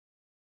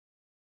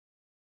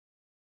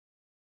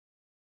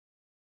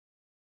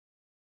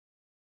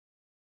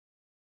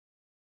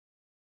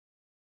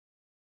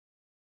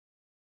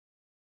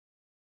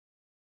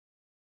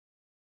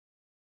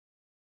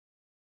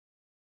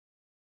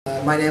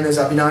My name is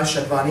Avinash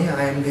Advani.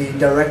 I am the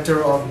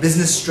Director of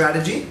Business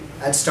Strategy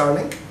at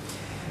StarLink.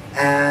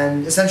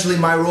 And essentially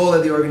my role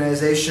at the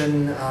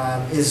organization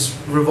is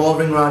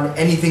revolving around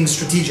anything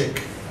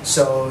strategic.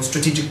 So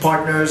strategic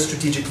partners,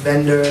 strategic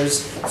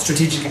vendors,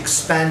 strategic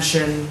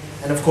expansion,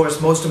 and of course,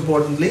 most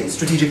importantly,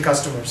 strategic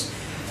customers.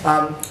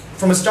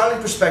 From a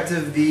StarLink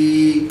perspective,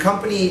 the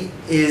company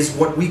is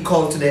what we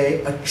call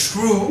today a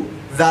true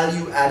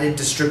value-added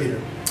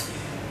distributor.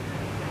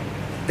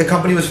 The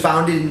company was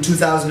founded in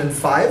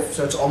 2005,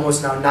 so it's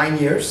almost now 9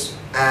 years,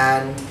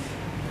 and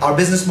our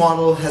business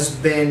model has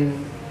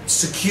been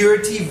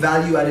security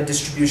value-added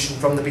distribution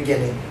from the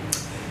beginning.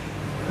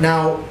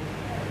 Now,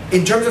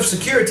 in terms of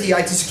security,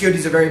 IT security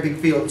is a very big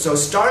field. So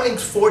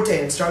StarLink's forte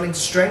and StarLink's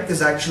strength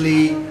is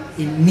actually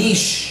in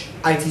niche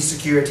IT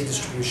security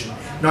distribution,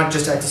 not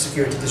just IT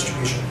security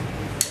distribution.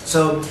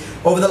 So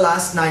over the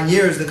last 9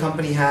 years, the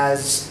company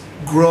has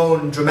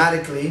grown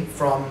dramatically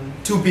from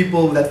 2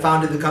 people that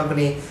founded the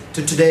company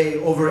to today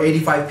over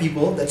 85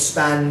 people that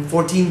span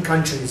 14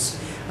 countries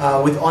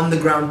with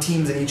on-the-ground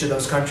teams in each of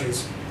those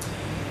countries.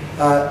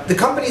 The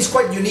company is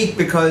quite unique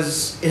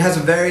because it has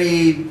a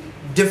very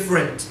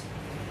different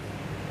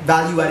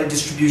value-added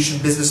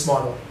distribution business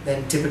model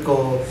than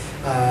typical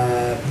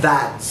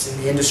VADs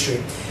in the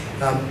industry.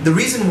 The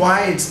reason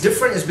why it's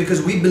different is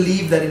because we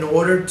believe that in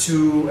order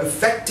to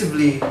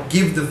effectively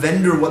give the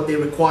vendor what they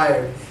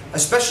require,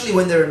 especially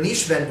when they're a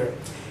niche vendor,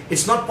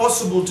 it's not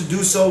possible to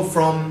do so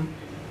from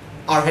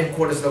our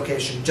headquarters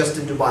location just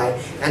in Dubai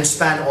and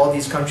span all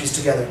these countries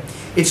together.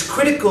 It's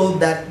critical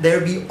that there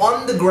be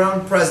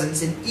on-the-ground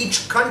presence in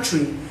each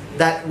country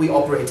that we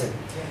operate in.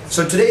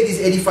 So today these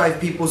 85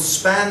 people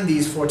span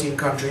these 14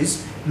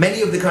 countries.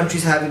 Many of the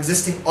countries have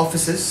existing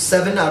offices.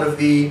 7 out of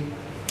the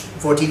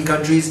 14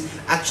 countries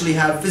actually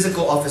have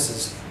physical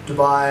offices.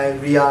 Dubai,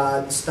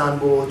 Riyadh,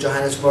 Istanbul,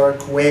 Johannesburg,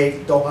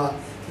 Kuwait, Doha,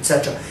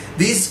 etc.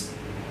 These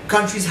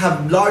countries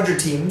have larger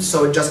teams,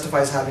 so it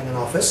justifies having an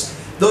office.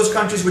 Those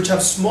countries which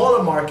have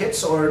smaller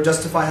markets or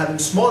justify having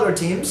smaller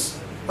teams,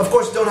 of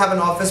course don't have an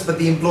office, but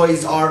the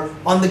employees are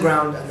on the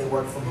ground and they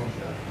work from home.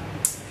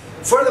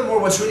 Furthermore,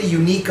 what's really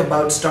unique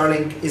about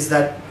StarLink is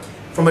that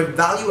from a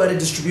value-added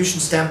distribution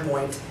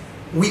standpoint,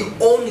 we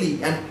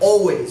only and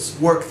always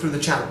work through the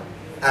channel,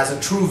 as a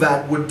true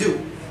VAD would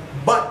do.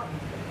 But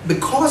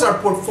because our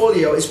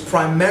portfolio is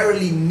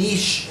primarily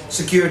niche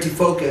security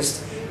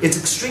focused, it's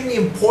extremely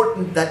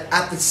important that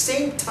at the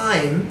same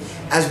time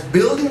as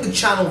building the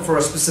channel for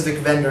a specific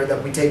vendor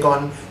that we take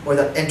on or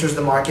that enters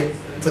the market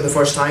for the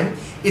first time,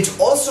 it's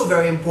also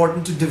very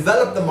important to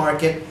develop the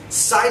market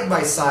side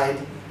by side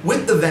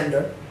with the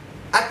vendor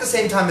at the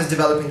same time as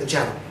developing the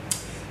channel.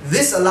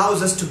 This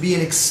allows us to be an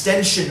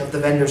extension of the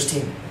vendor's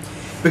team.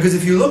 Because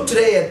if you look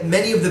today at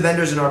many of the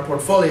vendors in our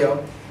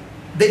portfolio,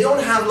 they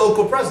don't have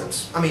local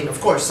presence. I mean,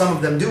 of course, some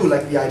of them do,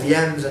 like the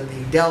IBMs and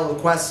the Dell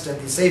Quest and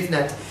the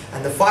SafeNet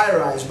and the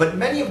FireEyes, but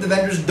many of the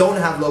vendors don't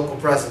have local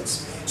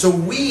presence. So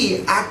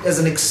we act as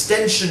an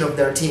extension of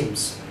their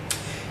teams.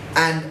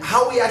 And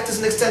how we act as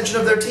an extension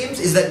of their teams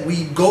is that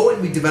we go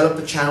and we develop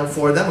the channel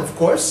for them, of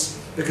course,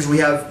 because we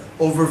have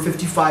over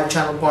 55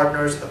 channel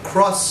partners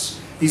across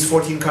these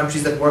 14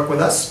 countries that work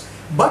with us.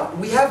 But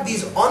we have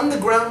these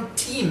on-the-ground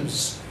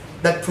teams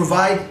that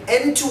provide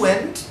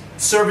end-to-end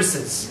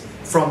services,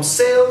 from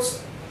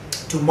sales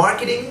to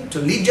marketing to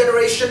lead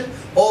generation,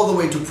 all the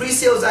way to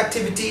pre-sales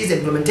activities,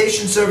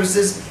 implementation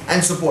services,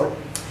 and support.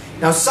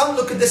 Now some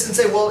look at this and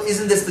say, well,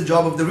 isn't this the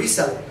job of the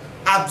reseller?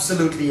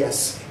 Absolutely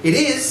yes. It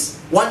is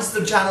once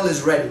the channel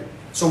is ready.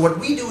 So what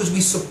we do is we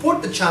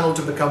support the channel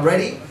to become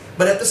ready,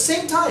 but at the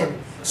same time,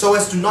 so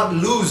as to not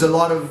lose a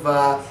lot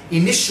of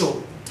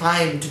initial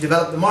time to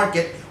develop the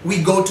market,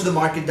 we go to the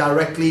market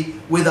directly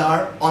with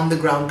our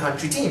on-the-ground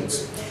country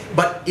teams.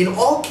 But in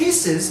all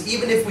cases,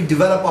 even if we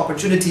develop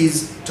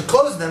opportunities to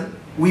close them,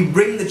 we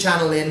bring the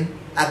channel in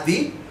at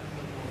the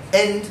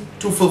end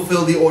to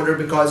fulfill the order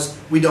because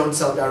we don't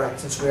sell direct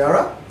since we are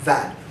a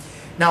VAD.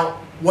 Now,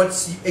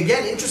 what's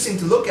again interesting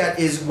to look at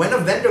is when a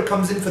vendor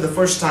comes in for the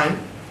first time,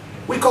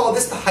 we call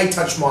this the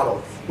high-touch model,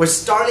 where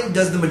StarLink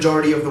does the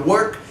majority of the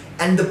work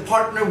and the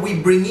partner we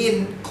bring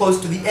in close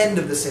to the end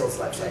of the sales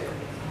lifecycle.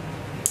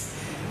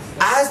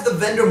 As the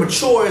vendor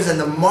matures and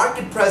the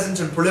market presence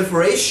and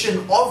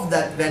proliferation of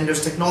that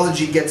vendor's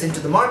technology gets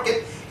into the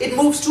market, it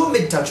moves to a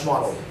mid-touch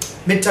model.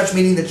 Mid-touch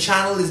meaning the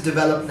channel is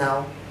developed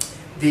now.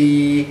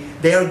 They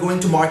are going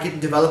to market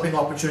and developing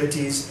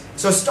opportunities.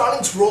 So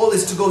StarLink's role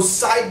is to go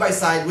side by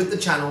side with the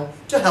channel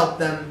to help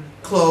them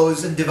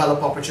close and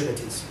develop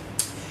opportunities.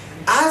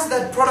 As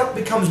that product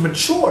becomes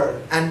mature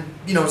and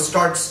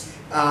starts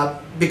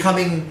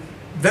becoming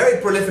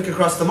very prolific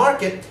across the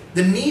market,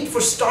 the need for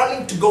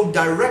StarLink to go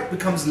direct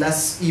becomes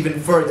less even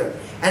further.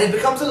 And it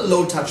becomes a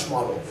low-touch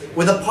model,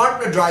 where the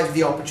partner drives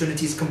the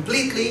opportunities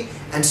completely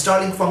and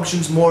StarLink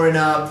functions more in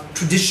a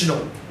traditional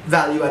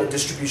value-added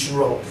distribution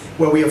role,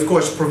 where we of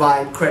course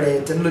provide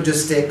credit and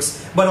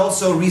logistics, but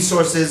also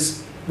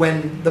resources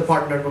when the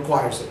partner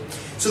requires it.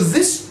 So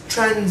this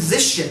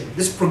transition,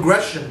 this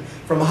progression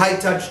from high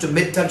touch to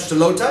mid touch to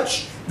low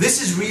touch,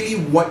 this is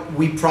really what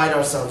we pride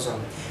ourselves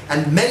on.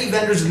 And many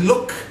vendors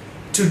look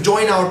to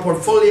join our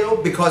portfolio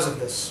because of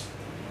this.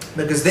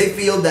 Because they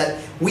feel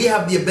that we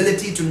have the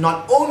ability to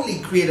not only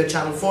create a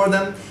channel for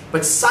them,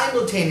 but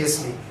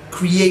simultaneously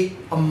create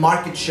a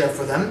market share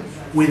for them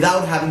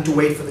without having to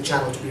wait for the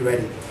channel to be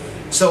ready.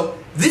 So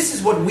this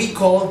is what we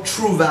call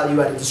true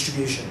value-added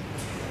distribution.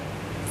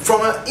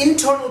 From an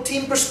internal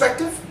team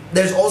perspective,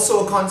 there's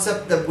also a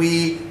concept that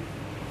we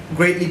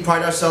greatly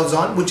pride ourselves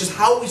on, which is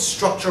how we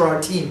structure our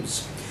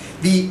teams.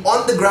 The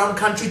on-the-ground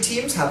country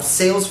teams have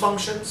sales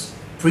functions,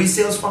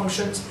 pre-sales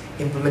functions,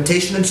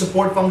 implementation and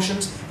support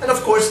functions, and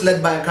of course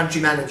led by a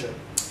country manager.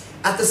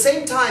 At the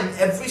same time,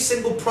 every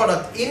single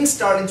product in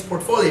StarLink's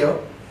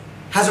portfolio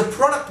has a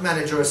product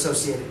manager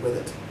associated with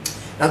it.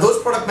 Now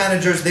those product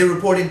managers, they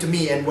report into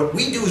me, and what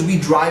we do is we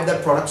drive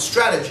that product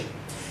strategy.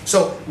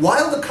 So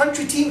while the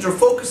country teams are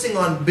focusing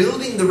on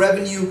building the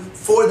revenue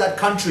for that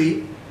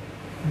country,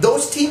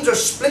 those teams are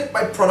split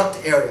by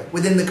product area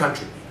within the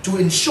country to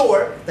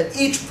ensure that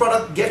each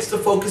product gets the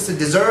focus it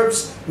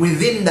deserves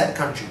within that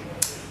country.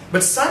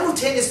 But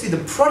simultaneously,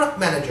 the product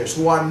managers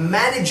who are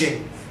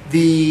managing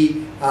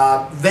the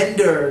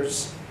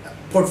vendor's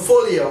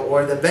portfolio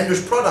or the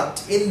vendor's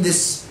product in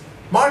this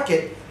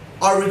market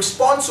are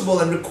responsible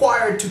and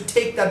required to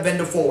take that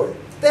vendor forward.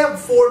 They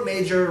have 4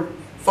 major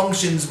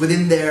functions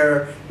within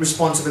their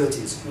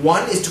responsibilities.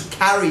 One is to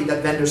carry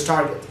that vendor's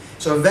target.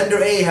 So if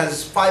vendor A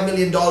has $5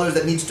 million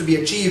that needs to be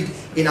achieved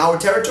in our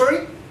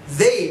territory,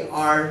 they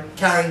are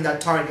carrying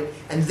that target,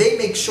 and they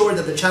make sure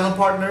that the channel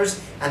partners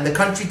and the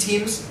country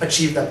teams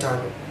achieve that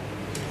target.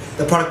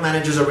 The product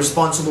managers are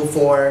responsible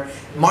for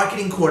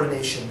marketing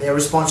coordination. They are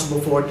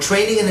responsible for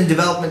training and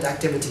development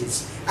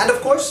activities, and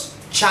of course,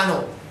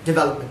 channel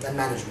development and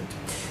management.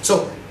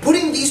 So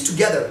putting these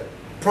together,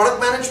 product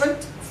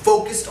management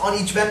focused on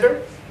each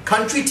vendor,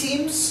 country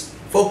teams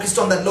focused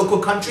on that local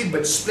country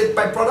but split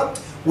by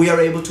product, we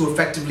are able to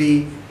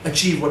effectively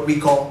achieve what we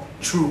call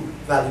true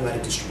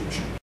value-added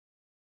distribution.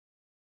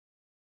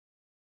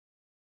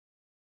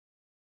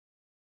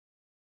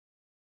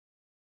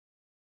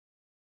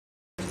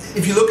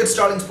 If you look at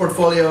StarLink's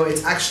portfolio,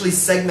 it's actually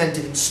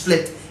segmented and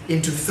split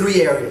into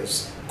 3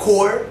 areas: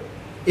 core,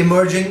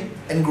 emerging,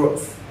 and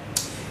growth.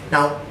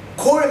 Now,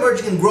 core,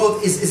 emerging, and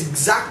growth is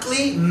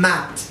exactly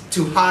mapped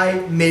to high,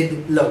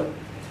 mid, low.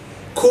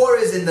 Core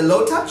is in the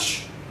low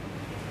touch,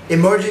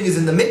 emerging is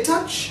in the mid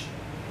touch,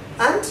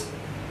 and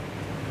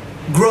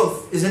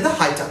growth is in the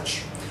high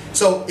touch.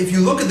 So if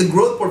you look at the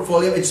growth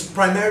portfolio, it's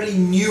primarily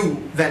new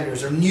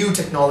vendors or new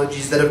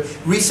technologies that have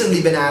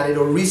recently been added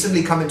or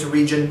recently come into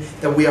region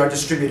that we are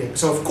distributing.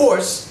 So of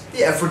course,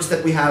 the efforts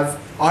that we have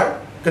are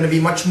going to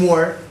be much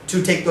more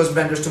to take those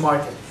vendors to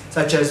market,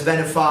 such as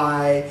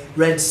Venafi,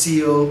 Red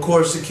Seal,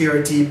 Core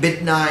Security,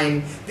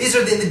 Bit9. These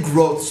are in the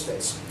growth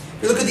space.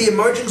 If you look at the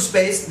emerging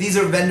space, these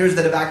are vendors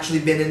that have actually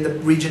been in the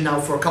region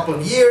now for a couple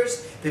of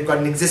years. They've got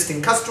an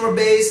existing customer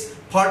base,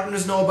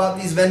 partners know about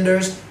these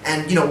vendors,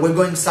 and we're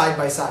going side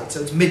by side, so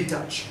it's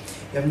mid-touch.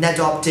 You have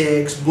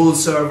NetOptics, Bull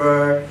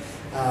Server,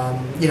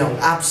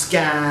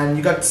 AppScan.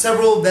 You've got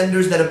several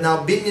vendors that have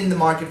now been in the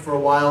market for a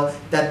while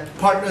that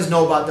partners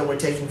know about that we're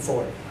taking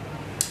forward.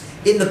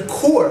 In the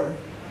core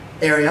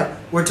area,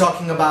 we're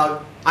talking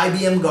about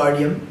IBM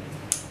Guardium,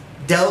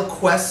 Dell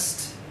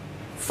Quest,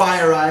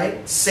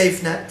 FireEye,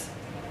 SafeNet,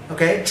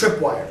 okay,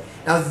 Tripwire.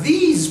 Now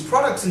these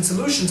products and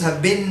solutions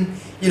have been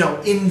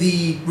in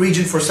the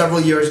region for several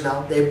years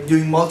now. They're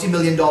doing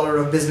multi-million-dollar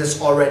of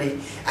business already,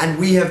 and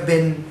we have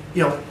been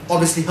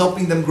obviously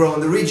helping them grow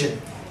in the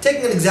region.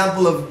 Taking an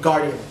example of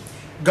Guardium.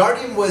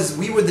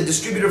 We were the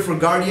distributor for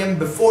Guardium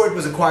before it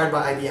was acquired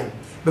by IBM,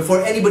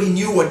 before anybody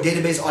knew what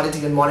database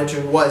auditing and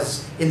monitoring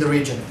was in the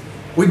region.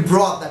 We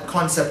brought that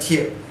concept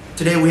here.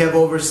 Today we have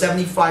over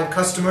 75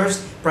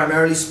 customers,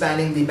 primarily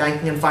spanning the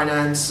banking and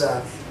finance,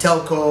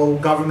 telco,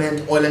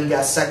 government, oil and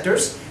gas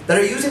sectors that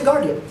are using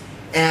Guardium.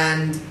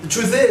 And the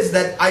truth is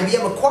that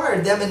IBM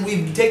acquired them and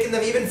we've taken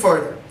them even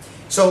further.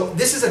 So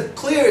this is a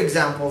clear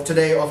example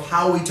today of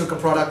how we took a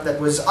product that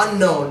was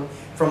unknown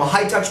from a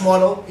high-touch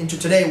model into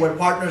today where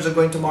partners are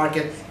going to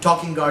market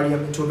talking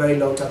Guardium into a very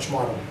low-touch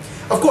model.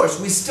 Of course,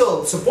 we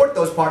still support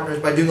those partners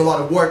by doing a lot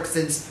of work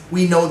since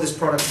we know this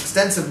product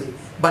extensively,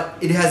 but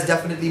it has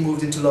definitely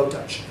moved into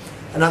low-touch.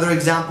 Another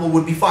example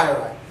would be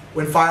FireEye.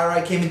 When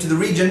FireEye came into the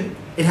region,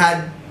 it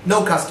had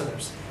no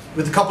customers,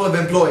 with a couple of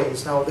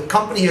employees. Now the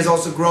company has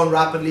also grown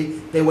rapidly.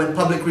 They went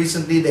public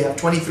recently. They have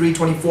 23,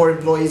 24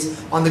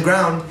 employees on the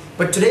ground.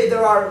 But today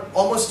there are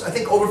almost, I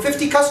think, over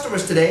 50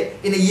 customers today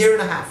in a year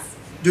and a half,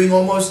 doing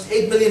almost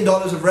 $8 million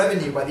of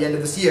revenue by the end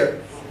of this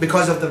year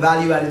because of the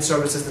value-added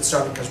services that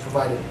StarLink has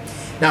provided.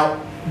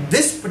 Now,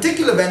 this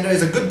particular vendor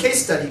is a good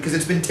case study because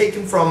it's been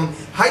taken from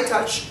high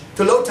touch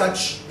to low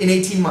touch in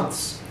 18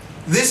 months.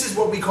 This is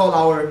what we call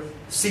our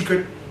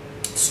secret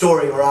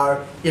story, or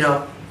our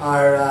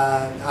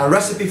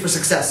recipe for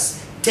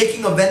success.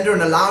 Taking a vendor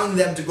and allowing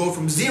them to go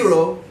from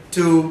 0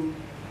 to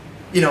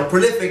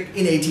prolific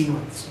in 18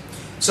 months.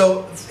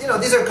 So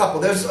these are a couple.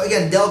 There's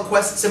again Dell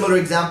Quest, similar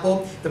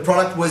example. The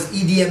product was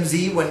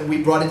EDMZ when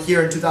we brought it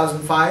here in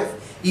 2005.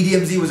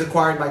 EDMZ was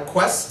acquired by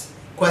Quest.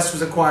 Quest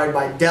was acquired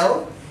by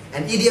Dell.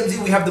 And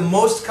EDMZ, we have the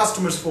most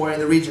customers for in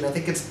the region. I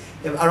think it's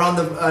around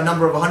the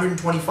number of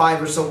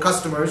 125 or so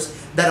customers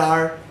that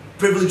are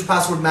privileged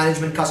password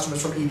management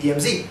customers from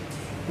EDMZ.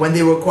 When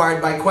they were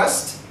acquired by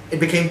Quest, it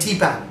became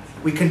TPAM.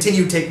 We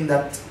continue taking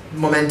that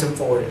momentum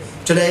forward.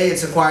 Today,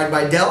 it's acquired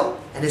by Dell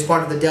and is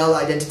part of the Dell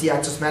Identity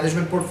Access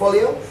Management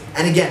portfolio.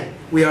 And again,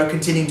 we are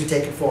continuing to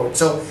take it forward.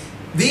 So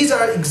these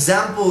are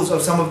examples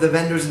of some of the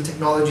vendors and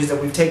technologies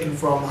that we've taken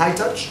from high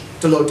touch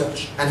to low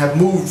touch and have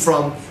moved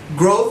from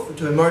growth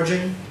to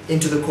emerging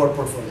into the core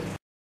portfolio.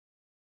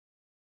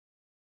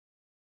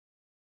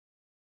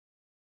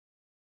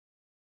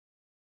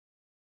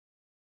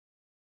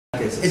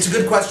 It's a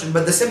good question,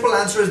 but the simple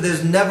answer is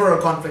there's never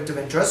a conflict of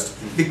interest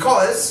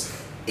because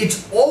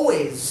it's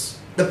always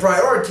the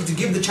priority to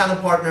give the channel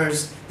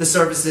partners the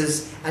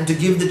services and to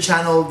give the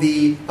channel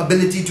the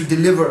ability to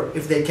deliver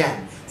if they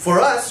can. For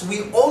us,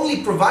 we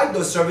only provide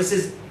those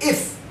services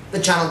if the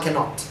channel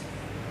cannot.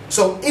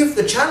 So if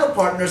the channel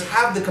partners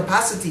have the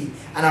capacity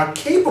and are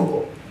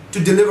capable to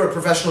deliver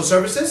professional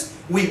services,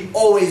 we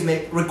always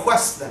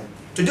request them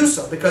to do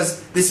so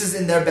because this is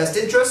in their best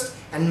interest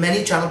and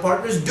many channel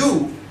partners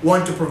do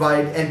want to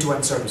provide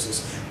end-to-end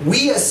services.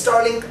 We as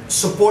StarLink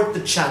support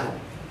the channel,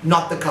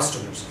 not the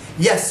customers.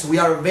 Yes, we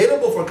are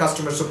available for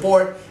customer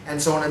support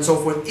and so on and so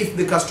forth if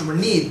the customer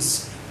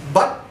needs,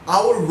 but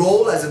our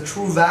role as a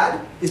true VAD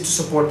is to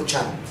support the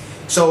channel.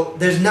 So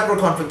there's never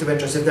conflict of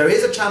interest. If there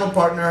is a channel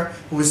partner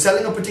who is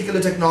selling a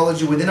particular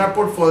technology within our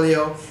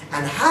portfolio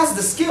and has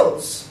the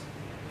skills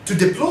to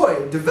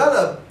deploy,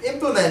 develop,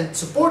 implement,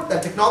 support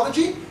that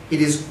technology,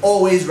 it is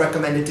always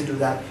recommended to do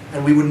that,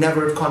 and we would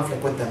never have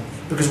conflict with them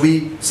because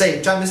we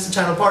say, Mr.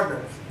 Channel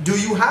Partner, do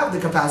you have the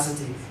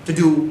capacity to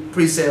do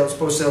pre-sales,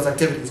 post-sales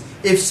activities?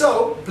 If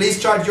so,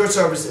 please charge your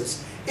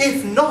services.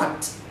 If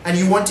not, and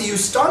you want to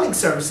use StarLink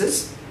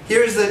services,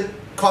 here is the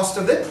cost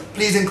of it.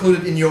 Please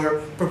include it in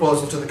your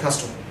proposal to the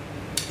customer.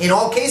 In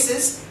all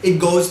cases, it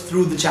goes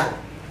through the channel.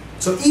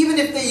 So even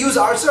if they use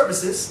our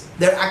services,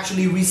 they're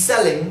actually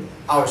reselling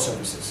our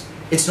services.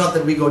 It's not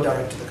that we go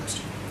direct to the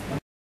customer.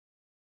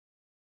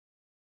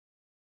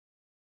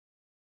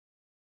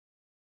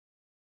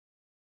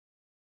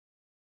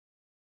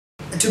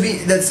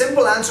 The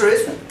simple answer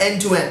is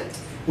end-to-end.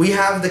 We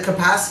have the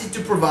capacity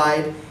to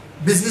provide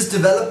business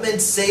development,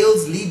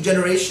 sales, lead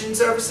generation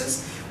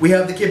services. We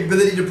have the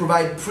capability to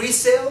provide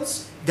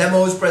pre-sales,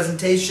 demos,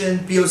 presentation,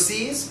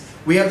 POCs.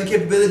 We have the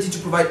capability to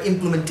provide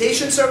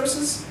implementation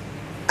services.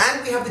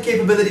 And we have the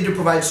capability to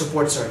provide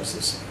support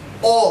services.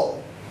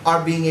 All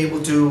are being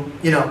able to,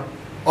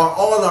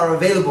 all are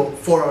available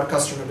for our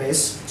customer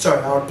base,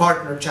 our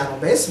partner channel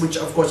base, which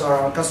of course are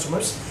our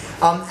customers.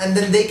 And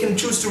then they can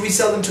choose to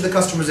resell them to the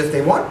customers if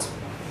they want,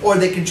 or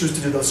they can choose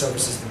to do those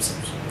services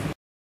themselves.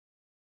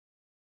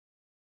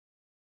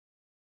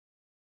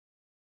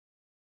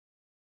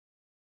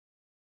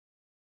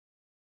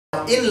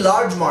 In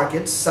large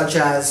markets such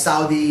as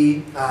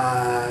Saudi,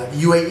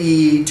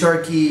 UAE,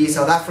 Turkey,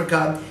 South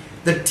Africa,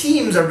 the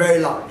teams are very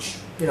large,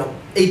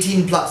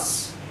 18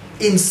 plus.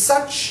 In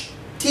such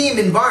team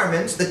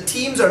environments, the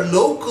teams are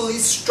locally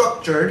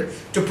structured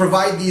to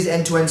provide these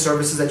end-to-end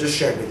services I just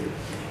shared with you.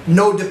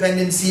 No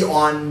dependency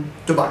on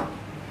Dubai,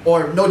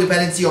 or no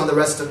dependency on the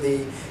rest of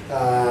the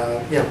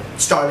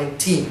StarLink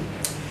team.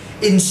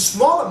 In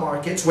smaller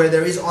markets where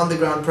there is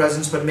on-the-ground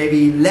presence but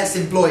maybe less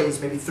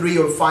employees, maybe 3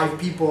 or 5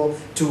 people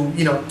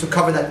to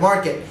cover that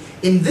market,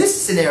 in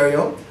this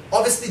scenario,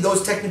 obviously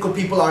those technical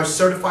people are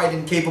certified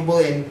and capable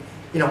in,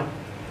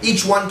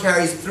 each one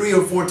carries 3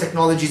 or 4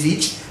 technologies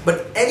each,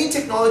 but any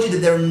technology that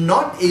they're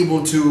not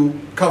able to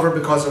cover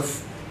because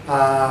of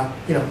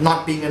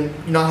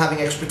not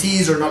having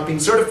expertise or not being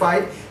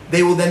certified,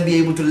 they will then be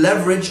able to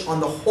leverage on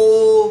the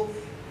whole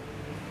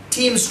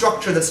team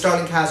structure that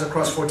StarLink has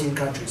across 14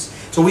 countries.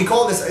 So we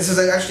call this is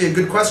actually a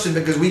good question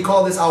because we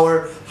call this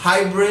our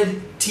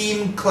hybrid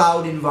team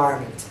cloud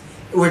environment.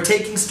 We're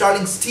taking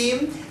StarLink's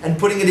team and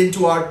putting it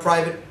into our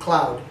private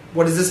cloud.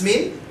 What does this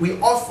mean? We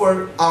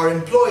offer our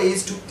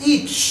employees to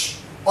each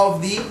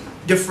of the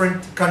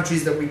different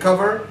countries that we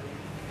cover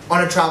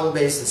on a travel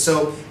basis.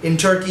 So in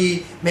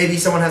Turkey, maybe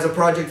someone has a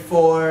project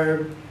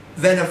for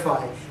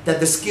Venify that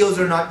the skills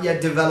are not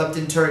yet developed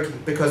in Turkey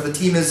because the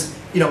team is,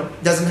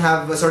 doesn't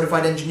have a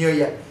certified engineer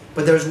yet,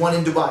 but there's one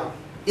in Dubai.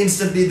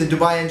 Instantly, the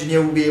Dubai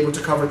engineer will be able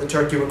to cover the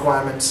Turkey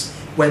requirements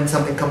when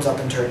something comes up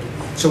in Turkey.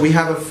 So we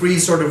have a free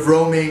sort of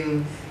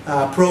roaming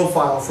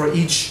profile for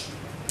each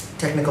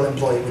technical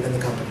employee within the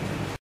company.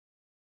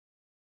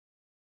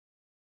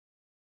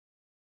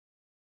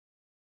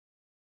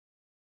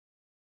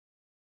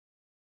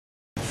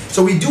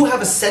 So we do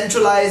have a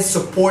centralized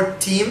support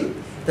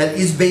team that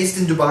is based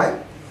in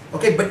Dubai,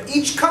 okay, but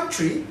each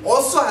country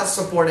also has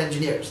support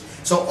engineers.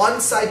 So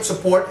on-site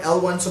support,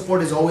 L1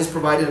 support is always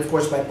provided, of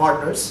course, by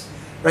partners,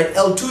 right?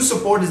 L2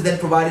 support is then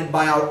provided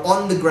by our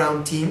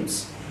on-the-ground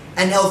teams,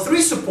 and L3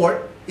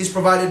 support is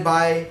provided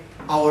by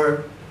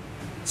our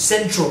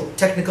central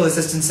technical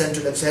assistance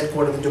center that's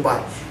headquartered in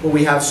Dubai, where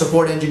we have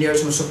support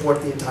engineers who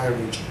support the entire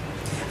region.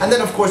 And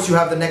then, of course, you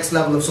have the next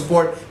level of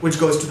support, which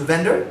goes to the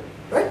vendor,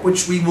 right?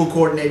 Which we will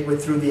coordinate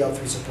with through the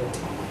L3 support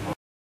team.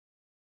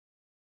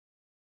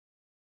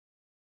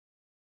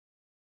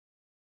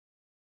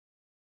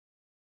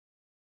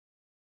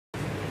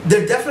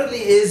 There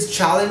definitely is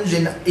challenge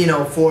in,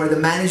 for the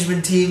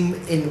management team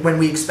when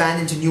we expand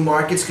into new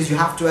markets, because you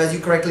have to, as you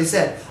correctly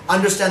said,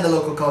 understand the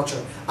local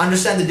culture,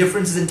 understand the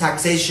differences in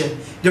taxation,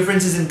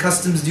 differences in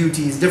customs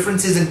duties,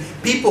 differences in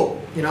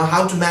people,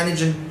 how to manage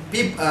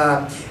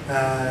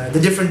the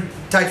different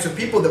types of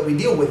people that we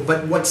deal with.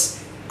 But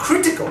what's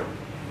critical,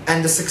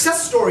 and the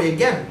success story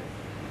again,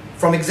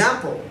 from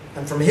example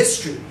and from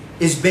history,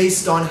 is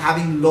based on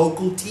having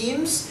local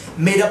teams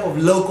made up of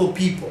local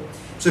people.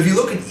 So if you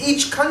look at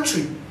each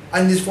country,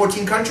 in these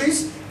 14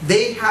 countries,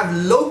 they have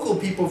local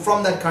people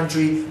from that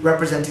country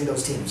representing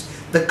those teams.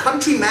 The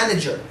country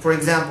manager, for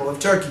example,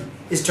 of Turkey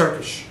is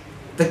Turkish.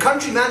 The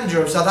country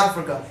manager of South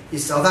Africa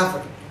is South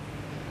African.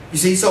 You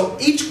see, so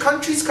each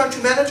country's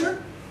country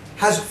manager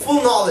has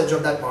full knowledge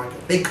of that market.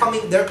 They're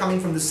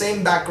coming from the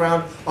same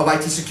background of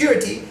IT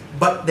security,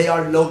 but they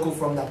are local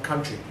from that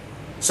country.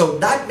 So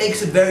that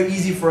makes it very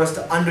easy for us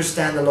to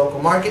understand the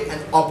local market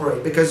and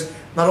operate, because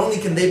not only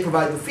can they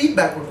provide the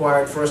feedback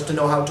required for us to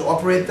know how to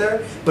operate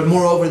there, but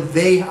moreover,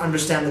 they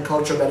understand the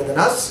culture better than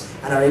us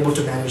and are able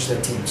to manage their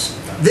teams.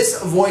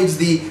 This avoids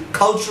the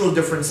cultural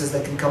differences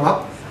that can come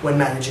up when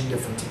managing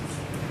different teams.